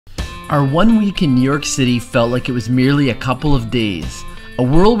Our 1 week in New York City felt like it was merely a couple of days. A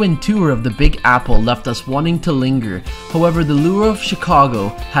whirlwind tour of the Big Apple left us wanting to linger. However, the lure of Chicago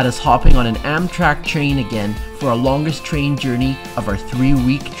had us hopping on an Amtrak train again for our longest train journey of our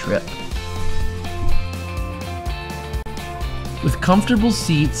 3-week trip. With comfortable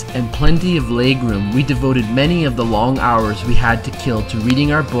seats and plenty of legroom, we devoted many of the long hours we had to kill to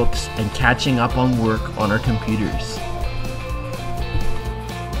reading our books and catching up on work on our computers.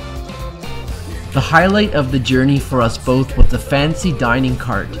 The highlight of the journey for us both was the fancy dining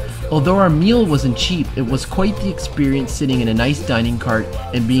cart. Although our meal wasn't cheap, it was quite the experience sitting in a nice dining cart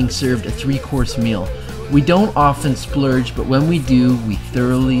and being served a 3-course meal. We don't often splurge, but when we do, we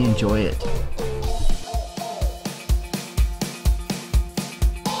thoroughly enjoy it.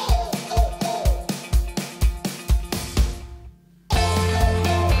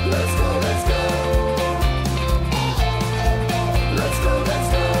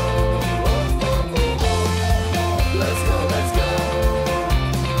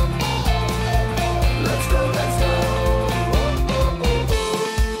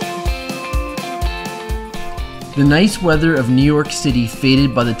 The nice weather of New York City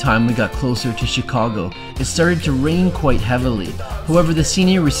faded by the time we got closer to Chicago. It started to rain quite heavily. However, the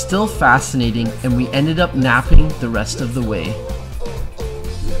scenery was still fascinating and we ended up napping the rest of the way.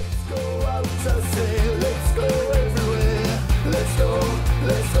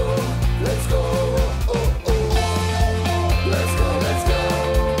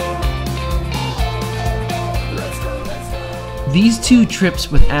 These 2 trips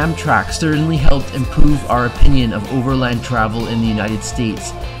with Amtrak certainly helped improve our opinion of overland travel in the United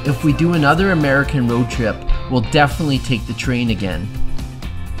States. If we do another American road trip, we'll definitely take the train again.